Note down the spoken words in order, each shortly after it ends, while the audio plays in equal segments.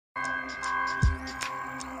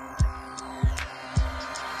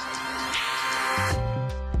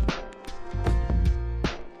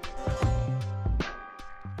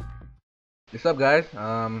What's up, guys?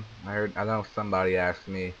 I know somebody asked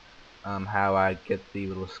me how I get the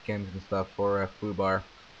little skins and stuff for Foobar.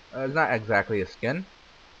 It's not exactly a skin.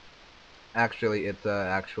 Actually, it's a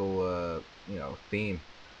actual theme.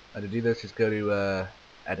 To do this, just go to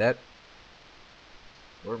Edit,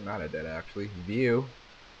 or not Edit actually, View,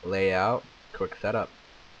 Layout, Quick Setup.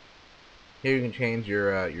 Here you can change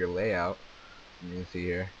your layout. You can see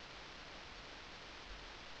here.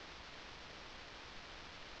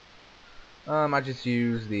 I just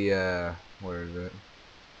use the where is it?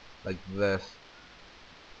 Like this.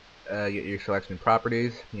 Your selection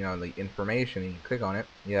properties, the information, you can click on it.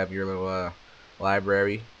 You have your little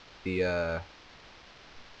library. The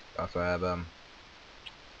also have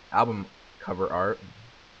album cover art.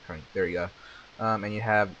 There you go. And you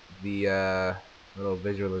have the little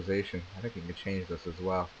visualization. I think you can change this as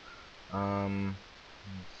well. Let's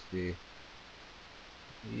see.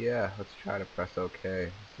 Yeah, let's try to press OK.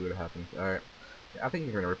 Let's see what happens. Alright. I think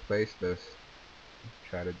you're going to replace this. Let's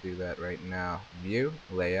try to do that right now. View,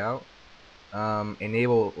 layout.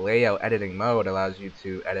 Enable layout editing mode allows you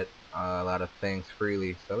to edit a lot of things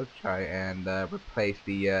freely. So let's try and replace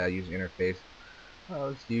the user interface.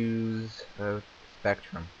 Let's use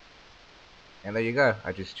Spectrum. And there you go.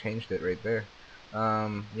 I just changed it right there.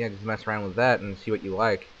 Yeah, just mess around with that and see what you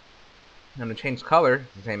like. And to change color,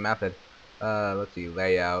 it's the same method. Let's see,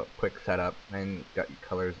 layout, quick setup, and got your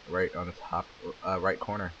colors right on the top right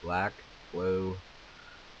corner. Black, blue,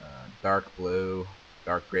 dark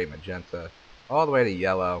gray, magenta, all the way to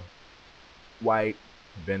yellow, white,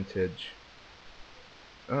 vintage.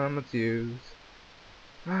 Let's use.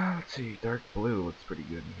 Let's see, dark blue looks pretty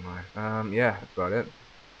good in mine. Yeah, that's about it.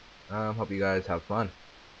 Hope you guys have fun.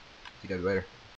 See you guys later.